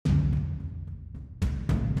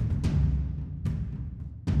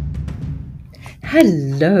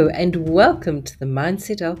Hello and welcome to the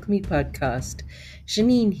Mindset Alchemy podcast.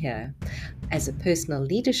 Janine here. As a personal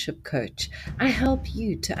leadership coach, I help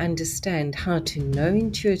you to understand how to know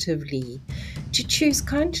intuitively, to choose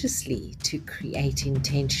consciously, to create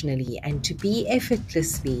intentionally, and to be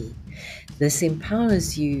effortlessly. This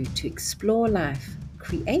empowers you to explore life,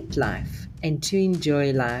 create life, and to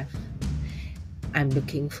enjoy life. I'm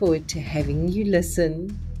looking forward to having you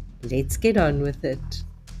listen. Let's get on with it.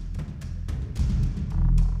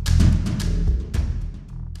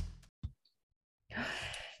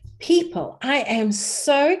 People, I am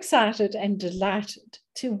so excited and delighted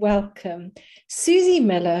to welcome Susie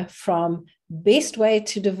Miller from Best Way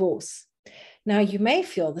to Divorce. Now, you may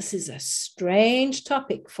feel this is a strange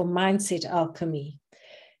topic for Mindset Alchemy.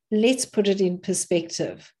 Let's put it in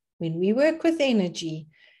perspective. When we work with energy,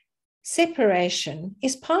 separation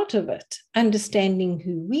is part of it. Understanding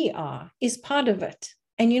who we are is part of it.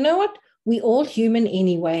 And you know what? We're all human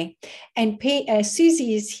anyway. And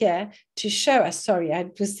Susie is here to show us. Sorry,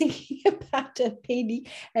 I was thinking about a Penny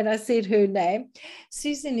and I said her name.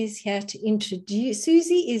 Susie is here to introduce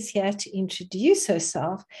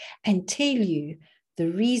herself and tell you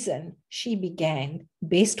the reason she began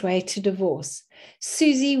Best Way to Divorce.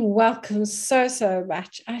 Susie, welcome so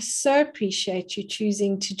much. I so appreciate you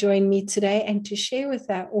choosing to join me today and to share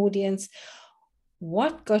with our audience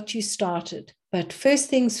what got you started. But first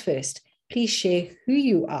things first, please share who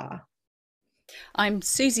you are. I'm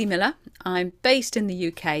Susie Miller. I'm based in the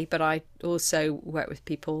UK, but I also work with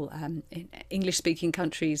people in English-speaking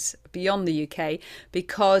countries beyond the UK,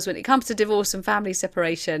 because when it comes to divorce and family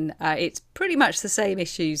separation, it's pretty much the same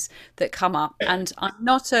issues that come up. And I'm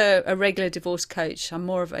not a regular divorce coach. I'm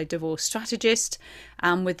more of a divorce strategist.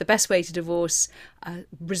 And with the Best Way to Divorce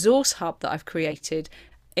resource hub that I've created,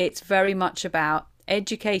 it's very much about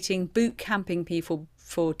educating, boot camping people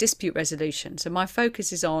for dispute resolution. So my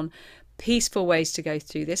focus is on peaceful ways to go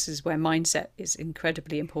through this. Is where mindset is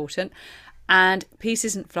incredibly important, and peace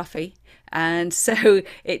isn't fluffy. And so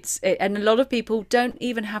and a lot of people don't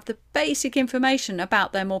even have the basic information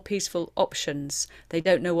about their more peaceful options. They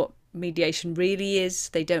don't know what mediation really is.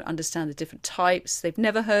 They don't understand the different types. They've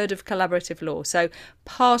never heard of collaborative law. So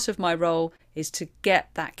part of my role is to get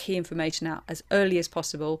that key information out as early as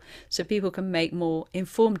possible so people can make more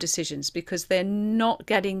informed decisions, because they're not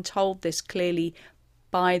getting told this clearly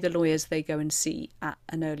by the lawyers they go and see at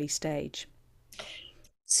an early stage.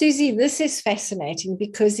 Susie, this is fascinating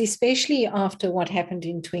because especially after what happened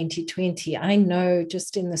in 2020, I know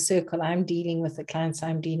just in the circle I'm dealing with, the clients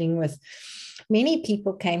I'm dealing with, many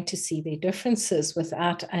people came to see their differences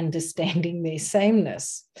without understanding their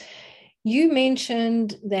sameness. You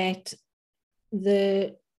mentioned that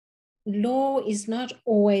the law is not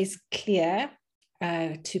always clear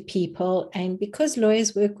to people, and because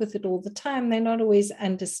lawyers work with it all the time, they're not always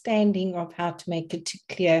understanding of how to make it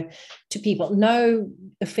clear to people. No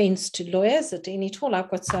offense to lawyers at any all.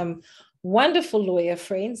 I've got some wonderful lawyer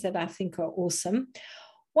friends that I think are awesome.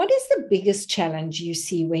 What is the biggest challenge you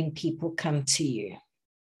see when people come to you?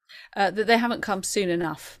 That they haven't come soon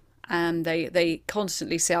enough. And they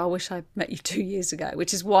constantly say, I wish I'd met you 2 years ago,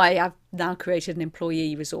 which is why I've now created an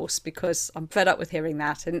employee resource, because I'm fed up with hearing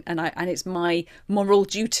that. And it's my moral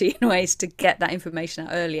duty in ways to get that information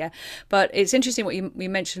out earlier. But it's interesting what you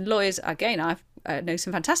mentioned, lawyers. Again, I've know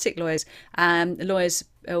some fantastic lawyers, lawyers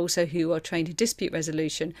also who are trained in dispute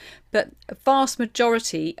resolution. But a vast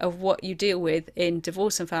majority of what you deal with in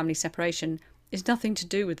divorce and family separation is nothing to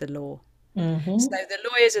do with the law. Mm-hmm. So the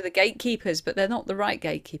lawyers are the gatekeepers, but they're not the right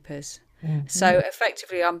gatekeepers. Mm-hmm. So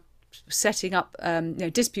effectively, I'm setting up,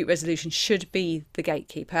 dispute resolution should be the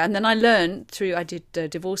gatekeeper. And then I learned I did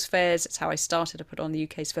divorce fairs. That's how I started. I put on the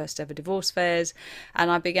UK's first ever divorce fairs. And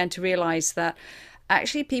I began to realise that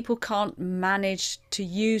actually people can't manage to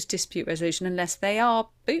use dispute resolution unless they are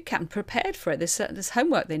boot camp prepared for it. There's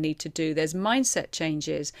homework they need to do. There's mindset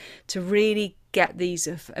changes to really get these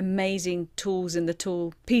amazing tools in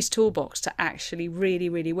the peace toolbox to actually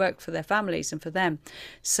really work for their families and for them.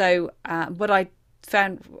 So what I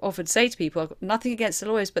often say to people, I've got nothing against the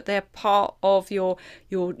lawyers, but they're part of your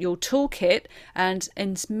toolkit, and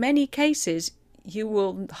in many cases you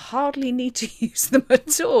will hardly need to use them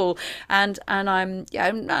at all. And I'm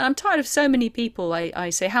tired of so many people. I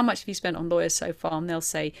say, how much have you spent on lawyers so far? And they'll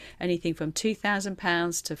say anything from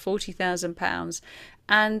 £2,000 to £40,000.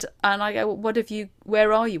 And I go, well,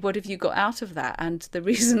 where are you? What have you got out of that? And the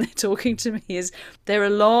reason they're talking to me is they're a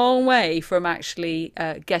long way from actually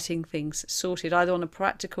getting things sorted, either on a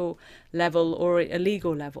practical level or a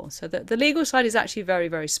legal level. So the legal side is actually very,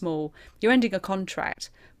 very small. You're ending a contract,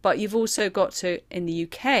 But you've also got to, in the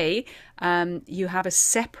UK, you have a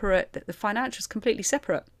separate, the financials completely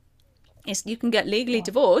separate. You can get legally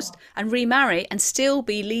divorced and remarry and still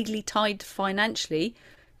be legally tied financially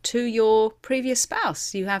to your previous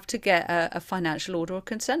spouse. You have to get a financial order or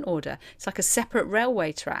consent order. It's like a separate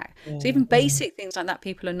railway track. So even basic things like that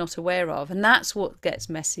people are not aware of. And that's what gets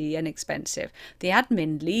messy and expensive. The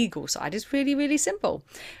admin legal side is really, really simple.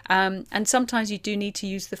 And sometimes you do need to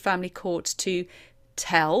use the family courts to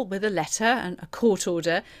tell with a letter and a court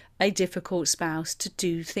order a difficult spouse to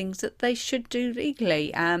do things that they should do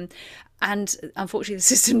legally. And unfortunately, the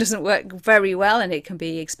system doesn't work very well and it can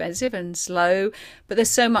be expensive and slow. But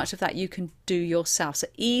there's so much of that you can do yourself. So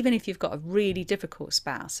even if you've got a really difficult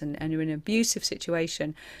spouse and you're in an abusive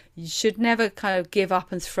situation, you should never kind of give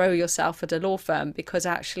up and throw yourself at a law firm, because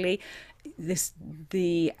actually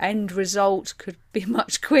the end result could be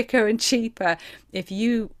much quicker and cheaper if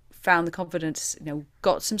you found the confidence,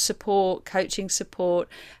 got some support, coaching support.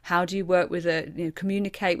 How do you work with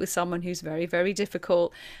communicate with someone who's very, very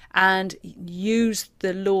difficult, and use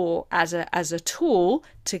the law as a tool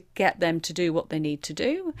to get them to do what they need to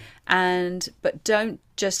do. But don't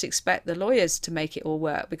just expect the lawyers to make it all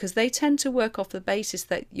work, because they tend to work off the basis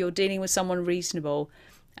that you're dealing with someone reasonable.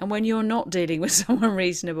 And when you're not dealing with someone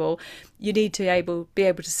reasonable, you need to be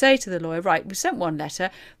able to say to the lawyer, right, we sent one letter,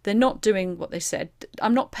 they're not doing what they said.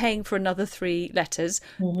 I'm not paying for another 3 letters.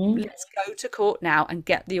 Let's go to court now and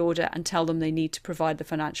get the order and tell them they need to provide the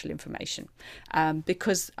financial information,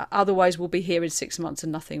 because otherwise we'll be here in 6 months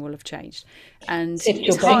and nothing will have changed. And except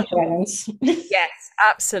your bank balance. Yes,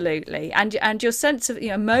 absolutely. And your sense of,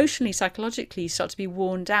 emotionally, psychologically, you start to be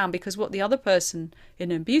worn down, because what the other person in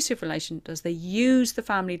an abusive relation does, they use the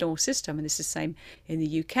family law system, and this is the same in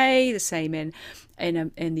the UK, the same in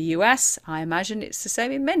the US. I imagine it's the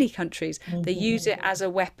same in many countries. They use it as a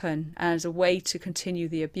weapon, as a way to continue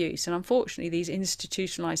the abuse. And unfortunately, these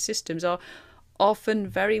institutionalized systems are often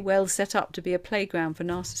very well set up to be a playground for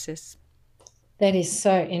narcissists. That is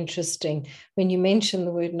so interesting. When you mention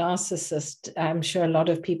the word narcissist, I'm sure a lot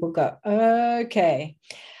of people go, okay.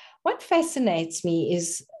 What fascinates me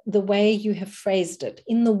is the way you have phrased it.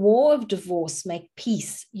 In the war of divorce, make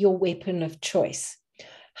peace your weapon of choice.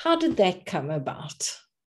 How did that come about?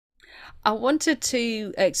 I wanted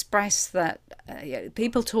to express that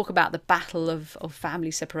people talk about the battle of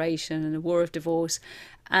family separation and the war of divorce,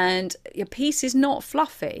 and peace is not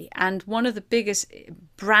fluffy. And one of the biggest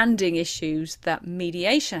branding issues that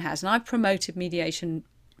mediation has, and I've promoted mediation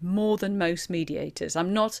more than most mediators.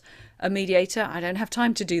 I'm not a mediator. I don't have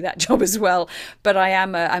time to do that job as well, but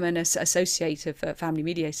I'm an associate of Family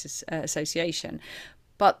Mediators Association.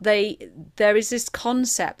 But there is this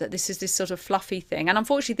concept that this is this sort of fluffy thing. And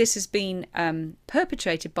unfortunately, this has been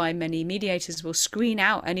perpetrated by many mediators. Will screen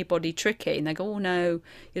out anybody tricky, and they go, oh no,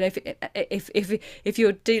 if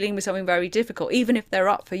you're dealing with something very difficult, even if they're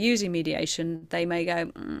up for using mediation, they may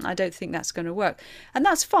go, I don't think that's going to work. And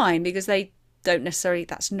that's fine, because they don't necessarily,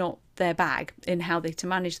 that's not their bag in how they to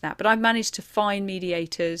manage that. But I've managed to find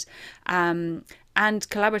mediators and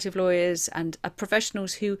collaborative lawyers and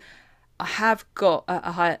professionals who have got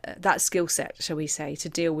that skill set, shall we say, to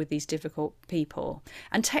deal with these difficult people.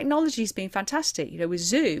 And technology's been fantastic. With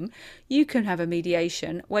Zoom, you can have a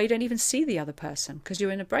mediation where you don't even see the other person because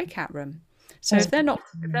you're in a breakout room. So if they're not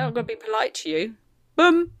going to be polite to you,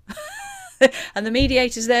 boom. And the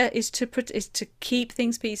mediators there is to keep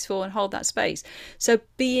things peaceful and hold that space. So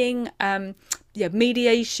being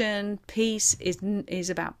mediation, peace is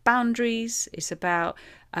about boundaries. It's about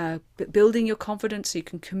building your confidence so you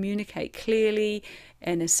can communicate clearly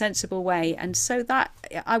in a sensible way. And so that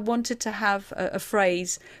I wanted to have a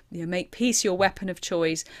phrase, make peace your weapon of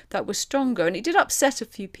choice, that was stronger. And it did upset a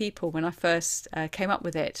few people when I first came up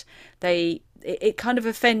with it. It kind of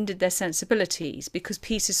offended their sensibilities, because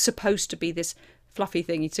peace is supposed to be this fluffy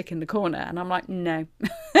thing you stick in the corner, and I'm like, no.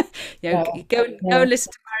 Go and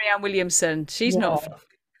listen to Marianne Williamson. She's not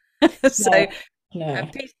fluffy. So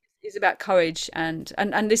peace is about courage, and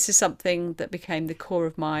this is something that became the core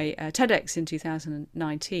of my TEDx in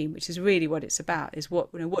 2019, which is really what it's about. Is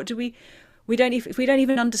what do we don't if we don't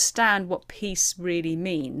even understand what peace really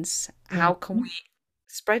means, how can we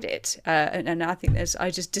spread it? And I think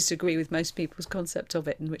I just disagree with most people's concept of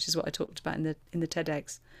it, and which is what I talked about in the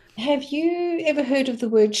TEDx. Have you ever heard of the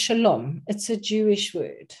word shalom? It's a Jewish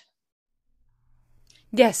word.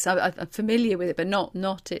 Yes, I'm familiar with it, but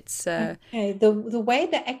not its. Okay. The way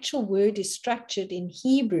the actual word is structured in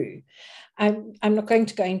Hebrew, I'm not going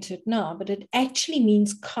to go into it now, but it actually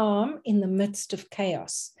means calm in the midst of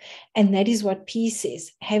chaos, and that is what peace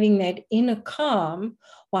is: having that inner calm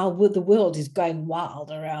while the world is going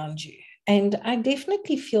wild around you. And I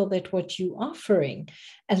definitely feel that what you're offering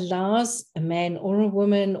allows a man or a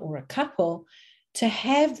woman or a couple to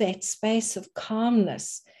have that space of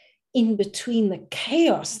calmness in between the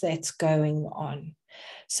chaos that's going on.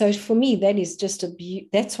 So for me, that is just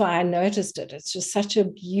that's why I noticed it. It's just such a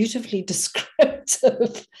beautifully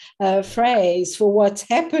descriptive phrase for what's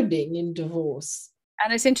happening in divorce.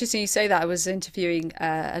 And it's interesting you say that. I was interviewing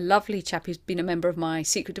a lovely chap who's been a member of my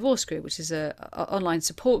Secret Divorce Group, which is a online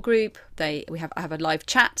support group. I have a live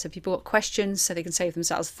chat, so people got questions, so they can save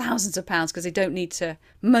themselves thousands of pounds because they don't need to.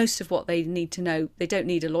 Most of what they need to know, they don't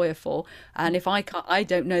need a lawyer for. And if I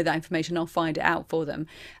don't know that information, I'll find it out for them.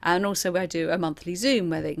 And also, I do a monthly Zoom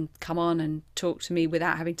where they can come on and talk to me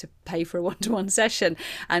without having to pay for a one-to-one session.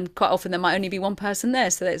 And quite often there might only be one person there,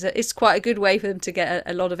 so it's quite a good way for them to get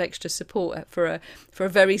a lot of extra support for a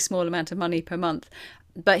very small amount of money per month.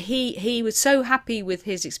 But he was so happy with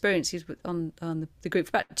his experience. He was on the group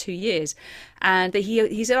for about 2 years, and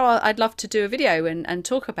he said, "Oh, I'd love to do a video and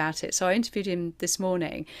talk about it." So I interviewed him this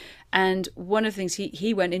morning, and one of the things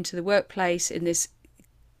he went into the workplace in this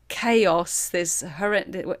chaos, this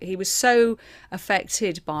horrendous. He was so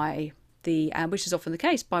affected by which is often the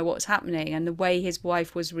case, by what's happening and the way his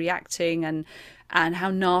wife was reacting, and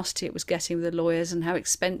how nasty it was getting with the lawyers and how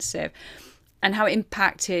expensive, and how it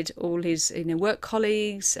impacted all his work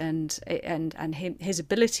colleagues and his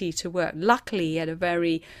ability to work. Luckily, he had a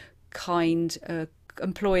very kind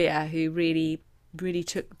employer who really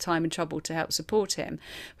took time and trouble to help support him.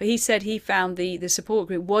 But he said he found the support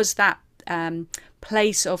group was that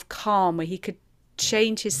place of calm where he could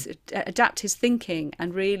adapt his thinking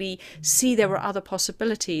and really see there were other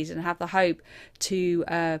possibilities and have the hope to,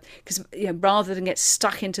 because rather than get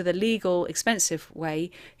stuck into the legal expensive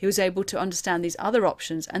way, he was able to understand these other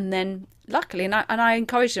options. And then luckily, and I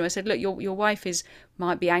encouraged him, I said, look, your wife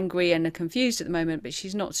might be angry and confused at the moment, but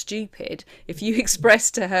she's not stupid. If you express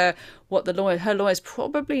to her what her lawyer's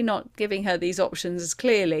probably not giving her these options as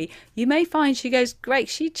clearly, you may find she goes, great,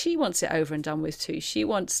 she wants it over and done with too. She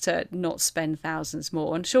wants to not spend thousands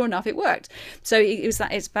more. And sure enough, it worked. So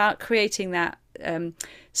it's about creating that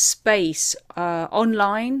space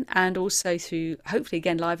online, and also through, hopefully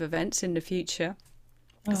again, live events in the future,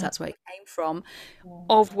 because that's where it came from,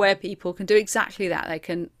 of where people can do exactly that.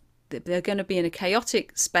 They're going to be in a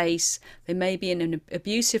chaotic space. They may be in an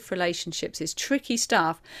abusive relationships. It's tricky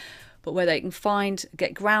stuff, but where they can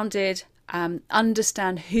get grounded,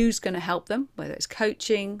 understand who's going to help them, whether it's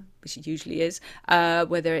coaching, which it usually is,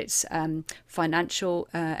 whether it's financial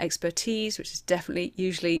expertise, which is definitely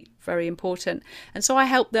usually very important. And so I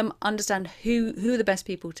help them understand who are the best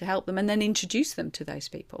people to help them, and then introduce them to those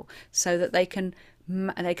people so that they kind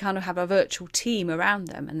of have a virtual team around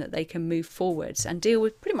them, and that they can move forwards and deal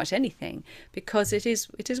with pretty much anything, because it is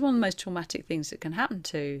one of the most traumatic things that can happen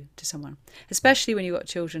to someone, especially when you've got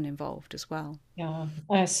children involved as well. Yeah,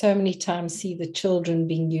 I so many times see the children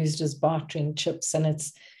being used as bartering chips, and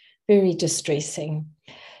it's very distressing.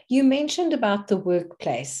 You mentioned about the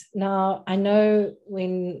workplace. Now, I know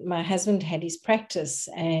when my husband had his practice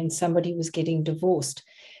and somebody was getting divorced,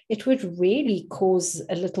 it would really cause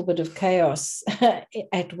a little bit of chaos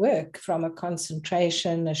at work, from a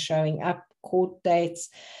concentration, a showing up, court dates,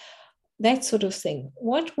 that sort of thing.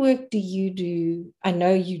 What work do you do? I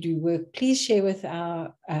know you do work. Please share with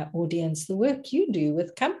our audience the work you do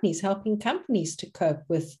with companies, helping companies to cope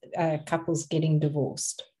with couples getting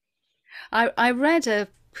divorced. I read a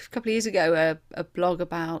couple of years ago a blog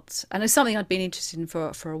about, and it's something I'd been interested in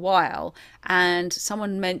for a while, and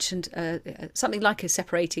someone mentioned something like a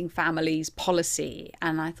separating families policy,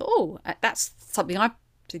 and I thought, oh, that's something I'm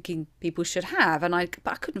thinking people should have, but I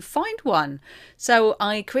couldn't find one, so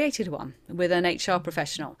I created one with an HR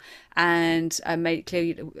professional, and made it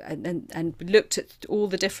clear, and looked at all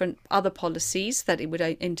the different other policies that it would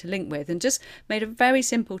interlink with, and just made a very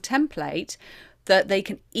simple template that they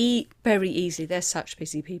can very easily, they're such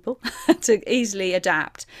busy people, to easily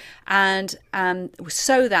adapt. And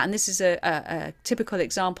so that, and this is a typical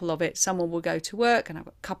example of it, someone will go to work, and I've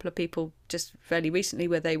got a couple of people just fairly recently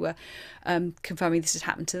where they were confirming this has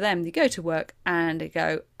happened to them. They go to work and they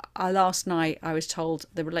go, last night I was told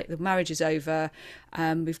the marriage is over,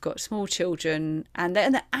 we've got small children, and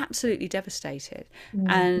they're absolutely devastated.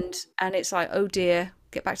 And it's like, oh dear,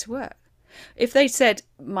 get back to work. If they said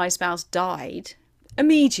my spouse died,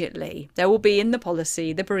 immediately there will be in the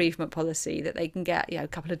policy, the bereavement policy, that they can get a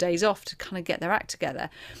couple of days off to kind of get their act together.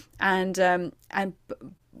 And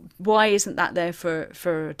why isn't that there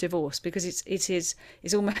for divorce? Because it's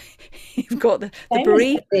almost you've got the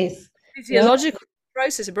bereavement physiological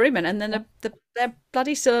process of bereavement, and then they're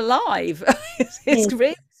bloody still alive. It's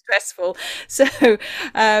really stressful. So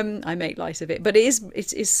I make light of it, but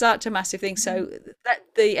it's such a massive thing. So that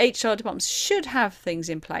the HR departments should have things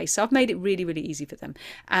in place. So I've made it really, really easy for them,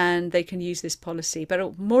 and they can use this policy.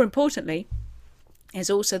 But more importantly, is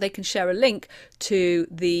also they can share a link to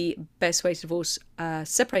the Best Way to Divorce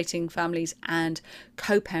Separating Families and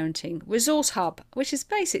Co-Parenting Resource Hub, which is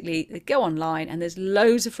basically go online and there's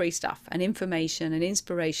loads of free stuff and information and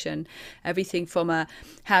inspiration, everything from a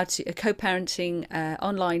co-parenting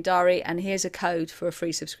online diary, and here's a code for a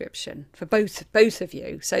free subscription for both of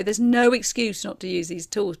you. So there's no excuse not to use these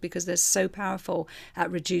tools because they're so powerful at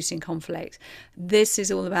reducing conflict. This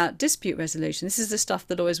is all about dispute resolution. This is the stuff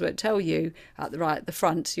the lawyers won't tell you at the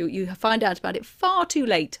front. You find out about it far too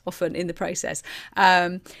late often in the process,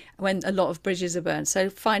 when a lot of bridges are burned. So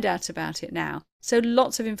find out about it now. So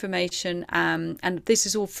lots of information, and this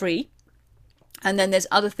is all free. And then there's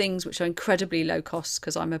other things which are incredibly low cost,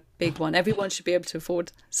 because I'm a big one. Everyone should be able to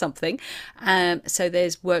afford something. So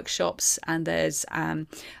there's workshops, and there's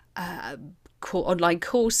online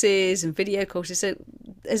courses and video courses. So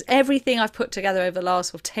there's everything I've put together over the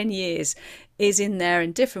last 10 years is in there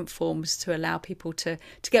in different forms to allow people to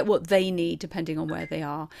get what they need depending on where they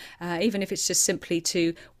are, even if it's just simply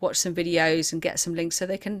to watch some videos and get some links so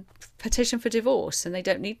they can petition for divorce, and they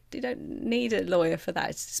don't need a lawyer for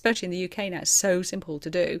that. Especially in the UK now, it's so simple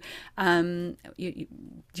to do. You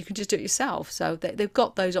can just do it yourself. So they've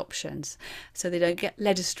got those options, so they don't get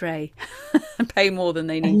led astray and pay more than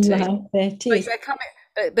they need to.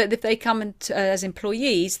 But if they come as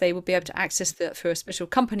employees, they will be able to access that through a special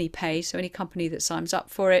company page. So any company that signs up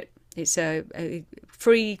for it, it's a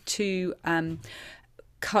free to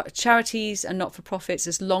charities and not-for-profits,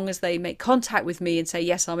 as long as they make contact with me and say,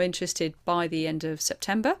 yes, I'm interested, by the end of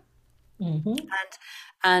September. Mm-hmm.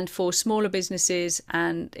 And for smaller businesses,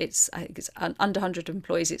 and I think it's under 100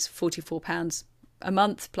 employees, it's £44 a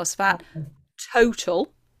month plus VAT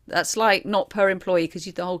total. That's like not per employee, because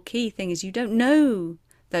the whole key thing is you don't know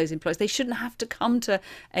those employees. They shouldn't have to come to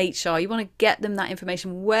HR. You want to get them that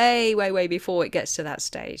information way, way, way before it gets to that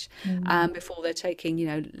stage, before they're taking,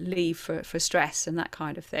 leave for stress and that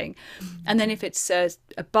kind of thing. And then if it's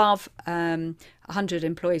above 100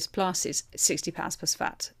 employees plus, it's £60 plus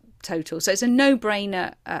VAT total. So it's a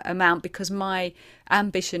no-brainer amount, because my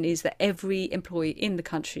ambition is that every employee in the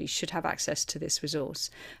country should have access to this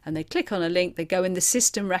resource. And they click on a link, they go in, the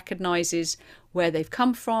system recognises where they've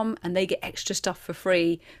come from, and they get extra stuff for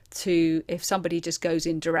free. If somebody just goes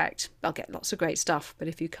in direct, they'll get lots of great stuff, but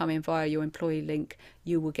if you come in via your employee link,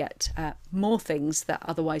 you will get more things that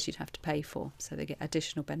otherwise you'd have to pay for. So they get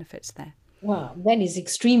additional benefits there. Wow, that is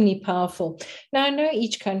extremely powerful. Now, I know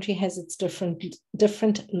each country has its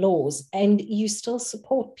different laws, and you still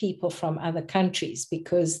support people from other countries,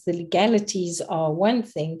 because the legalities are one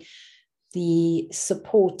thing, the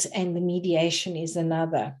support and the mediation is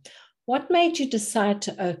another. What made you decide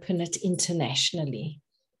to open it internationally?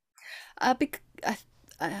 I'm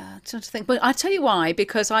trying to think. But I'll tell you why.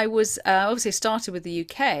 Because I was obviously started with the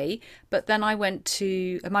UK, but then I went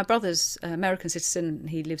to my brother's American citizen.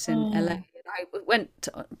 He lives in LA. I went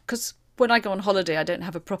because when I go on holiday, I don't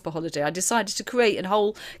have a proper holiday. I decided to create a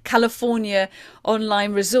whole California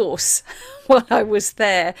online resource while I was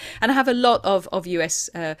there, and I have a lot of US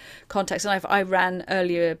contacts. And I ran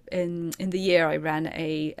earlier in the year. I ran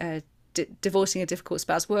a divorcing a difficult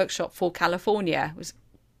spouse workshop for California. It was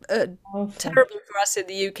terrible for us in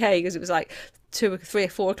the UK because it was like 2 or 3 or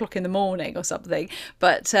 4 o'clock in the morning or something.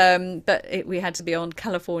 But we had to be on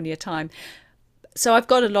California time. So I've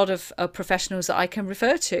got a lot of professionals that I can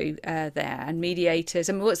refer to there, and mediators.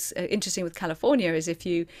 And what's interesting with California is if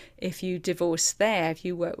you divorce there, if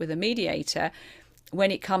you work with a mediator,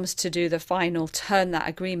 when it comes to do the final, turn that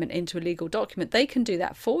agreement into a legal document, they can do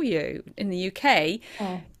that for you. In the UK,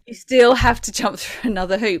 you still have to jump through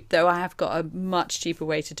another hoop, though I have got a much cheaper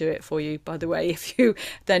way to do it for you, by the way, if you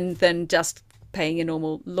than just paying a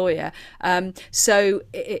normal lawyer. So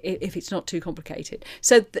if it's not too complicated.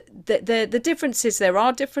 So the differences, there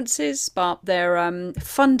are differences, but they're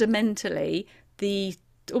fundamentally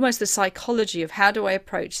almost the psychology of how do I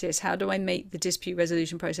approach this? How do I make the dispute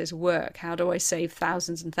resolution process work? How do I save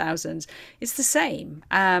thousands and thousands? It's the same.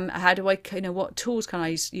 How do I, what tools can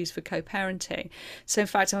I use for co-parenting? So in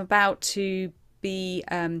fact, I'm about to be,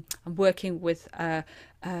 I'm working with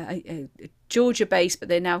Georgia-based, but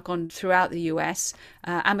they're now gone throughout the US,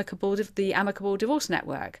 the Amicable Divorce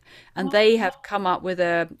Network, and they have come up with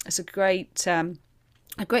a great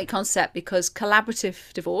concept, because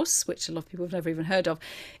collaborative divorce, which a lot of people have never even heard of,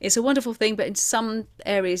 is a wonderful thing, but in some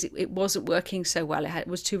areas it wasn't working so well. It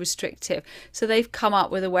was too restrictive. So they've come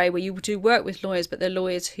up with a way where you do work with lawyers, but they're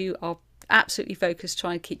lawyers who are absolutely focused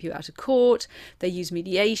trying to keep you out of court. They use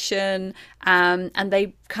mediation, and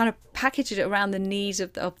they kind of package it around the needs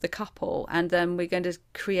of the couple. And then we're going to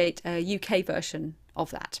create a UK version of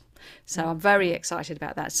that. So I'm very excited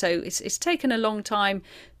about that. So it's taken a long time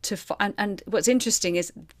and what's interesting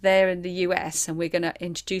is they're in the US, and we're going to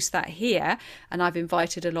introduce that here. And I've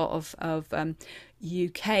invited a lot of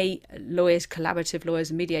UK lawyers, collaborative lawyers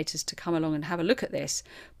and mediators to come along and have a look at this.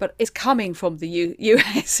 But it's coming from the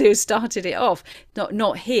US who started it off,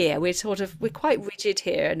 not here. We're quite rigid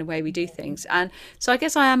here in the way we do things. And so I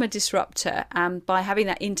guess I am a disruptor. And by having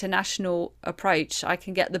that international approach, I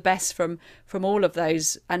can get the best from all of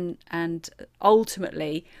those. And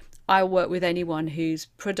ultimately, I'll work with anyone who's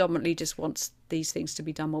predominantly just wants these things to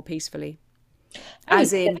be done more peacefully.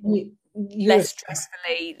 As in less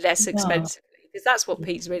stressfully, less expensively. Because that's what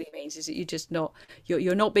peace really means, is that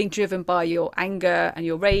you're not being driven by your anger and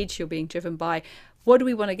your rage. You're being driven by, what do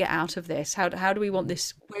we want to get out of this? How do we want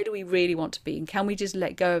this? Where do we really want to be? And can we just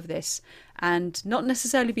let go of this and not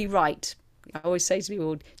necessarily be right? I always say to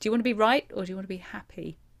people, do you want to be right, or do you want to be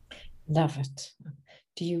happy? Love it.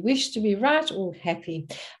 Do you wish to be right or happy?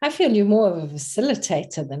 I feel you're more of a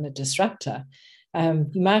facilitator than a disruptor. You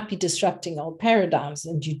might be disrupting old paradigms,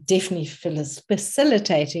 and you definitely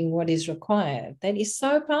facilitating what is required. That is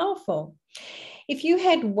so powerful. If you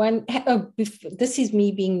had this is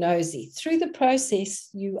me being nosy, through the process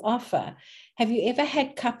you offer, have you ever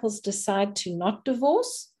had couples decide to not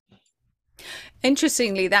divorce?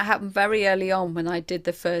 Interestingly, that happened very early on when I did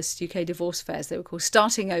the first UK divorce fairs. They were called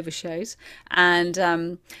Starting Over shows. And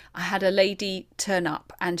I had a lady turn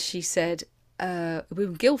up, and she said, we were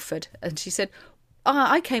in Guildford, and she said,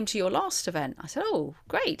 I came to your last event. I said, oh,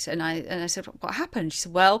 great. And I said, what happened? She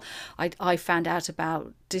said, well, I found out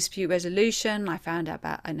about dispute resolution. I found out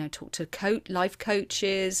about, I talked to life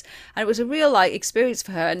coaches, and it was a real experience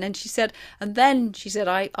for her. And then she said,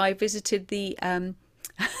 I visited the,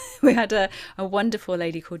 we had a wonderful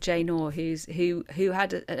lady called Jane Orr who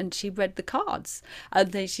had and she read the cards,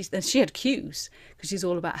 and she had cues, because she's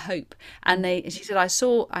all about hope. And she said, I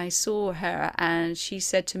saw her, and she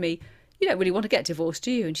said to me, you don't really want to get divorced,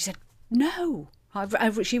 do you? And she said, no.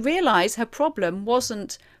 She realised her problem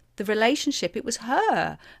wasn't the relationship, it was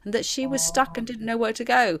her, and that she was stuck and didn't know where to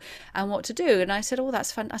go and what to do. And I said, oh,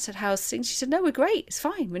 that's fun. I said, how's things? She said, no, we're great, it's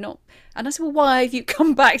fine, we're not. And I said, well, why have you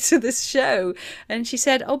come back to this show? And she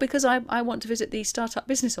said, oh, because I want to visit these startup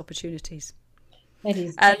business opportunities.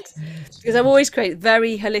 And because I've always created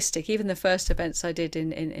very holistic. Even the first events I did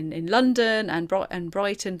in London and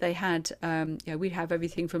Brighton, they had we have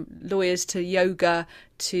everything from lawyers to yoga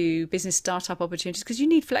to business startup opportunities, because you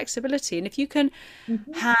need flexibility. And if you can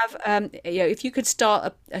have if you could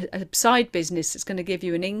start a side business that's going to give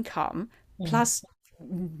you an income plus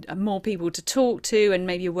more people to talk to, and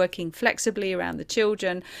maybe you're working flexibly around the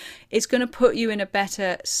children, it's going to put you in a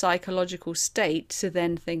better psychological state to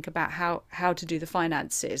then think about how to do the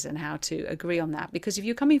finances and how to agree on that. Because if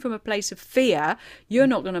you're coming from a place of fear, you're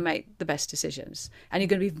not going to make the best decisions, and you're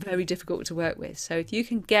going to be very difficult to work with. So if you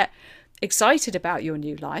can get excited about your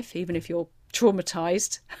new life, even if you're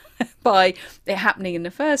traumatized by it happening in the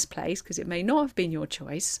first place, because it may not have been your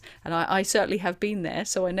choice, and I certainly have been there,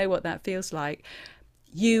 so I know what that feels like,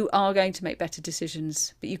 you are going to make better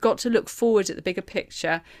decisions. But you've got to look forward at the bigger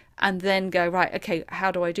picture and then go, right, okay,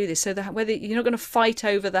 how do I do this? So that whether you're not going to fight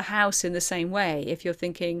over the house in the same way, if you're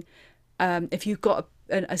thinking, if you've got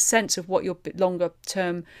a sense of what your longer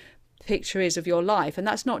term picture is of your life. And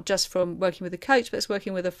that's not just from working with a coach, but it's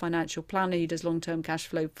working with a financial planner who does long-term cash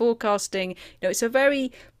flow forecasting. It's a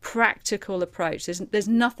very practical approach. There's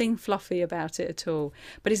nothing fluffy about it at all,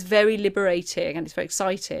 but it's very liberating and it's very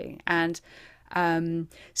exciting. And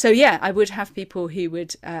so yeah, I would have people who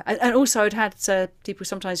would, and also I'd had people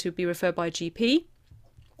sometimes who'd be referred by a GP,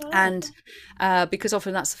 and because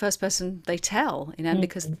often that's the first person they tell,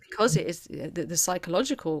 because it is the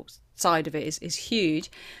psychological side of it is huge.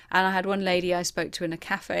 And I had one lady I spoke to in a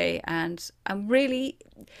cafe, and really,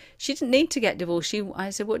 she didn't need to get divorced.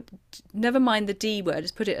 I said, well, never mind the D word,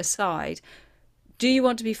 just put it aside. Do you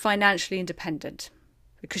want to be financially independent?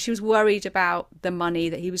 Because she was worried about the money,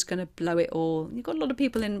 that he was going to blow it all. You've got a lot of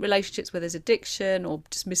people in relationships where there's addiction or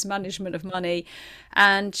just mismanagement of money.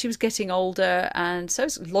 And she was getting older, and so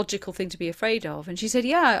it's a logical thing to be afraid of. And she said,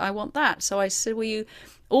 yeah, I want that. So I said, well,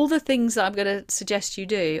 all the things that I'm going to suggest you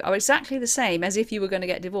do are exactly the same as if you were going to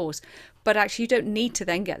get divorced. But actually, you don't need to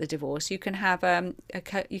then get the divorce. You can have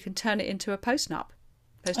you can turn it into a post-nup.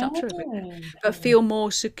 postnuptial agreement, Oh, but okay. feel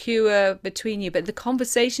more secure between you. But the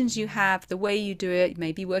conversations you have, the way you do it,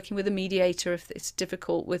 maybe working with a mediator if it's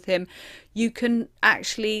difficult with him, you can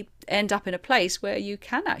actually end up in a place where you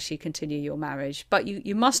can actually continue your marriage. But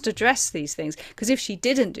you must address these things, because if she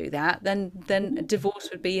didn't do that, then divorce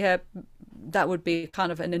would be her, that would be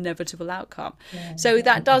kind of an inevitable outcome. Yeah. So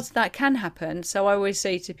that can happen. So I always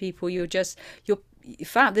say to people, you're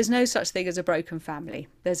there's no such thing as a broken family.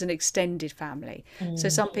 There's an extended family. So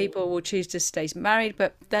Mm, some people will choose to stay married,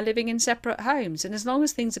 but they're living in separate homes, and as long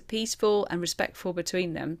as things are peaceful and respectful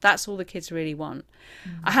between them, that's all the kids really want.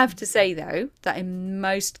 I mm, have to say though that in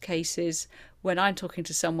most cases, when I'm talking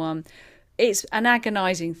to someone, it's an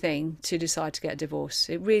agonizing thing to decide to get a divorce.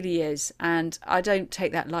 It really is. And I don't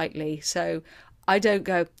take that lightly. So I don't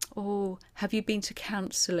go, oh, have you been to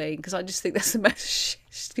counselling? Because I just think that's the most,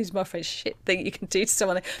 excuse my French, shit thing you can do to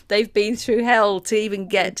someone. They've been through hell to even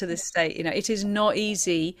get to this state. You know, it is not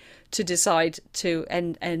easy to decide to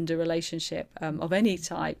end a relationship of any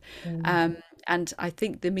type. mm, Um, and I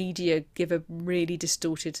think the media give a really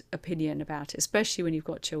distorted opinion about it, especially when you've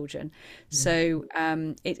got children. mm, So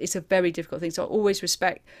it's a very difficult thing. So I always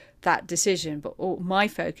respect that decision. But my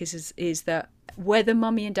focus is that whether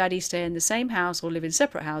mummy and daddy stay in the same house or live in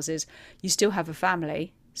separate houses, you still have a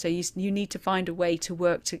family. So you need to find a way to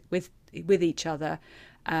work with each other,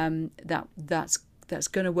 that's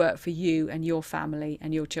going to work for you and your family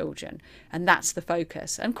and your children, and that's the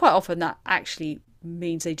focus. And quite often that actually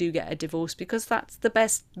means they do get a divorce, because that's the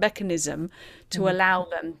best mechanism to mm. allow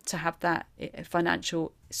them to have that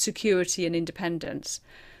financial security and independence.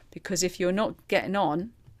 Because if you're not getting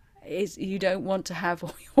on, is you don't want to have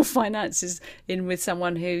all your finances in with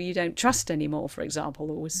someone who you don't trust anymore, for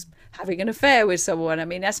example, or was having an affair with someone. I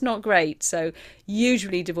mean, that's not great. So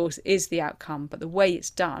usually divorce is the outcome, but the way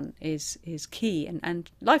it's done is key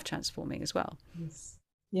and life transforming as well. Yes.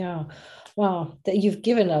 Yeah. Wow. You've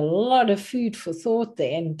given a lot of food for thought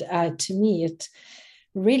there. And to me, it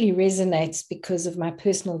really resonates because of my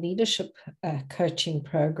personal leadership coaching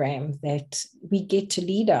program, that we get to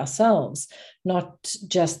lead ourselves, not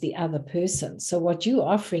just the other person. So, what you're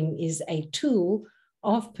offering is a tool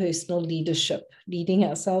of personal leadership, leading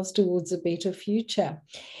ourselves towards a better future.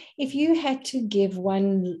 If you had to give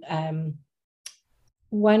one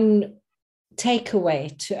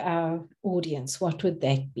takeaway to our audience, what would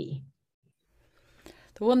that be?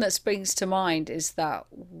 The one that springs to mind is that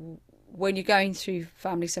when you're going through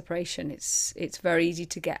family separation, it's very easy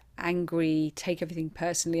to get angry, take everything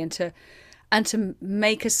personally, and to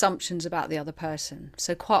make assumptions about the other person.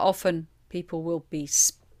 So quite often people will be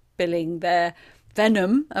spilling their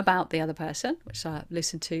venom about the other person, which I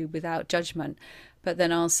listen to without judgment. But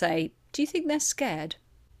then I'll say, do you think they're scared?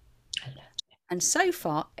 And so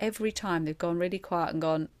far, every time they've gone really quiet and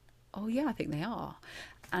gone, oh yeah, I think they are.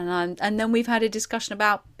 And then we've had a discussion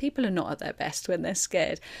about people are not at their best when they're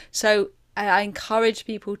scared. So I encourage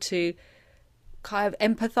people to kind of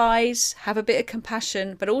empathize, have a bit of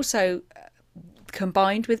compassion, but also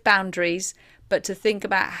combined with boundaries, but to think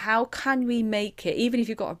about how can we make it, even if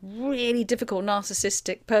you've got a really difficult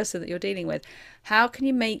narcissistic person that you're dealing with, how can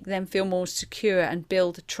you make them feel more secure and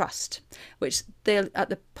build trust, which they'll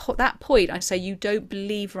that point I say, you don't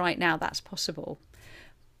believe right now that's possible,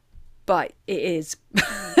 but it is.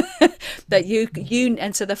 That you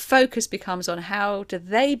and so the focus becomes on how do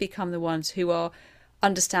they become the ones who are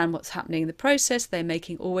understand what's happening in the process. They're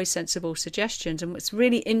making always sensible suggestions, and it's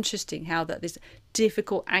really interesting how that this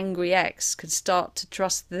difficult angry ex can start to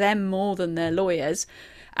trust them more than their lawyers,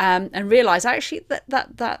 and realize actually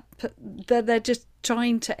that they're just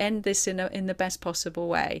trying to end this in the best possible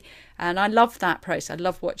way. And I love that process. I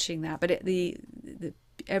love watching that. But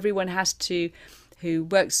everyone has to, who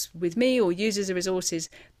works with me or uses the resources,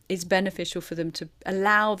 it's beneficial for them to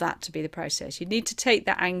allow that to be the process. You need to take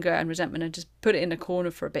that anger and resentment and just put it in a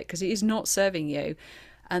corner for a bit, because it is not serving you.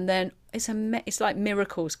 And then it's like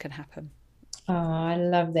miracles can happen. Oh, I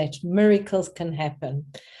love that. Miracles can happen.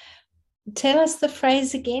 Tell us the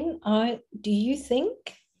phrase again. Do you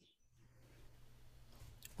think?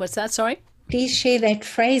 What's that? Sorry? Please share that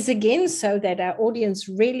phrase again so that our audience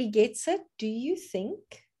really gets it. Do you think?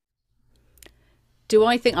 Do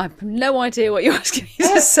I think? I have no idea what you're asking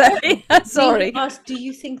me to say. Sorry. Ask, do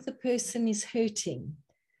you think the person is hurting?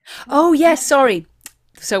 Oh, yes, sorry.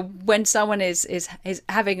 So when someone is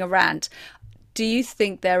having a rant, do you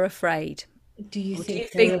think they're afraid? Do you Or do you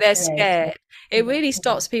think think they're afraid? scared? It really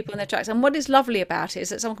stops people in their tracks. And what is lovely about it is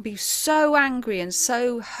that someone can be so angry and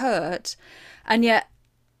so hurt, and yet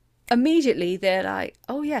immediately they're like,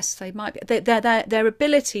 oh yes, they might be. Their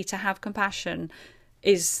ability to have compassion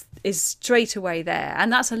is straight away there.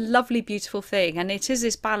 And that's a lovely, beautiful thing. And it is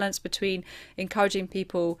this balance between encouraging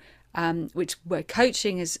people, which where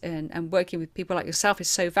coaching is and working with people like yourself is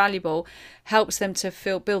so valuable, helps them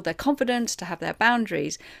to build their confidence, to have their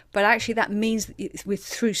boundaries. But actually that means that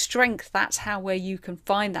through strength, that's where you can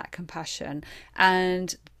find that compassion.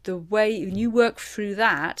 And the way when you work through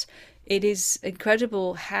that, it is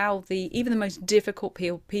incredible how even the most difficult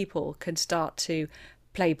people can start to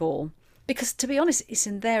play ball. Because to be honest, it's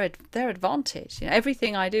in their advantage. You know,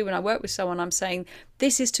 everything I do when I work with someone, I'm saying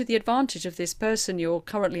this is to the advantage of this person you're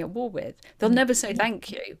currently at war with. They'll never say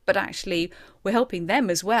thank you, but actually we're helping them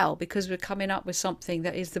as well, because we're coming up with something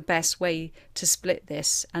that is the best way to split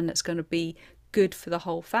this, and that's going to be good for the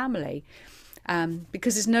whole family.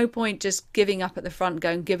 Because there's no point just giving up at the front,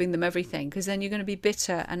 giving them everything, because then you're going to be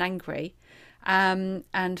bitter and angry,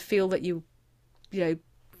 and feel that you know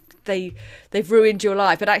they've ruined your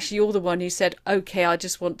life. But actually you're the one who said, okay, I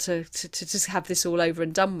just want to just have this all over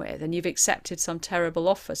and done with, and you've accepted some terrible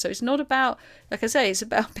offer. So it's not about, like I say, it's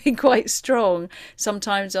about being quite strong.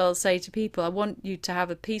 Sometimes I'll say to people, I want you to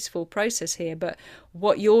have a peaceful process here, but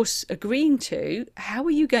what you're agreeing to, how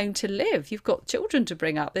are you going to live? You've got children to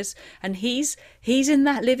bring up. And he's in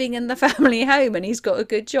that living in the family home, and he's got a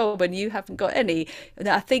good job, and you haven't got any. And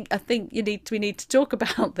I think we need to talk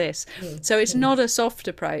about this. So it's not a soft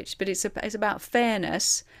approach, but it's about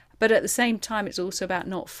fairness. But at the same time, it's also about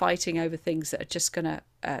not fighting over things that are just going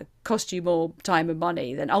to cost you more time and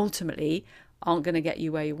money than ultimately aren't going to get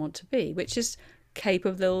you where you want to be, which is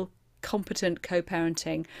capable, competent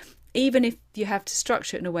co-parenting, even if you have to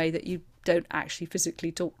structure it in a way that you don't actually physically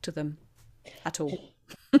talk to them at all.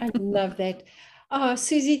 I love that. Oh,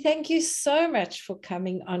 Susie, thank you so much for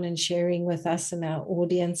coming on and sharing with us and our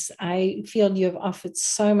audience. I feel you have offered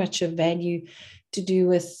so much of value to do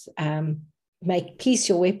with make peace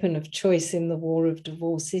your weapon of choice in the war of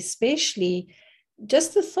divorce, especially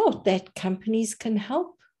just the thought that companies can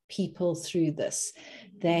help people through this,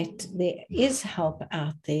 that there is help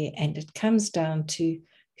out there, and it comes down to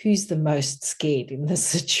who's the most scared in this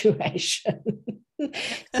situation.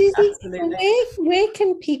 Susie, where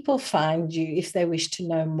can people find you if they wish to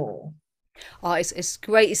know more? Oh, it's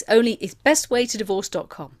great. It's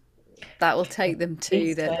bestwaytodivorce.com. That will take them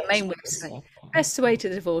to the main website.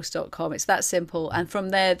 Bestwaytodivorce.com. It's that simple. And from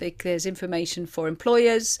there, there's information for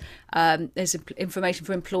employers. There's information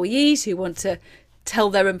for employees who want to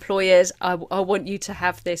tell their employers, I want you to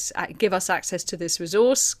have this, give us access to this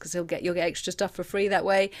resource, because you'll get extra stuff for free that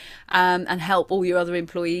way, and help all your other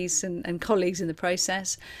employees and colleagues in the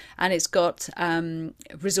process. And it's got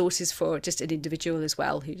resources for just an individual as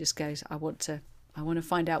well, who just goes, I want to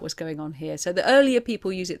find out what's going on here. So the earlier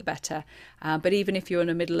people use it, the better. But even if you're in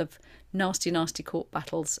the middle of nasty court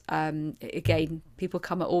battles, again, people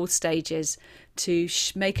come at all stages to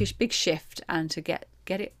make a big shift and to get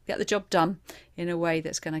the job done in a way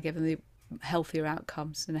that's going to give them the healthier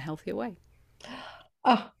outcomes in a healthier way.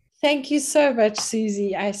 Oh, thank you so much,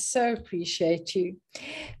 Susie. I so appreciate you.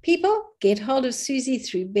 People, get hold of Susie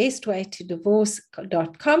through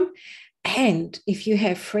bestwaytodivorce.com. And if you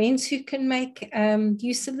have friends who can make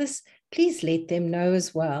use of this, please let them know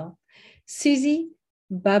as well. Susie,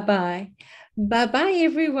 bye-bye. Bye-bye,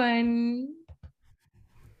 everyone.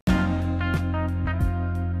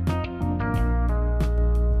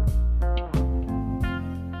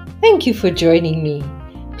 Thank you for joining me.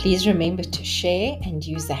 Please remember to share and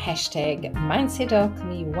use the hashtag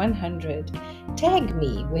MindsetAlchemy100. Tag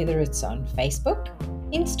me, whether it's on Facebook,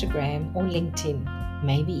 Instagram, or LinkedIn,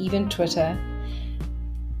 maybe even Twitter.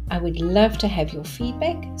 I would love to have your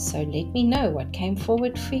feedback, so let me know what came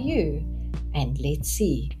forward for you, and let's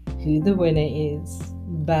see who the winner is.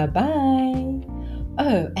 Bye-bye.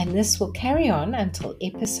 Oh, and this will carry on until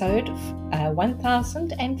episode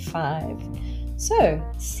 1005. So,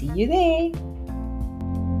 see you there.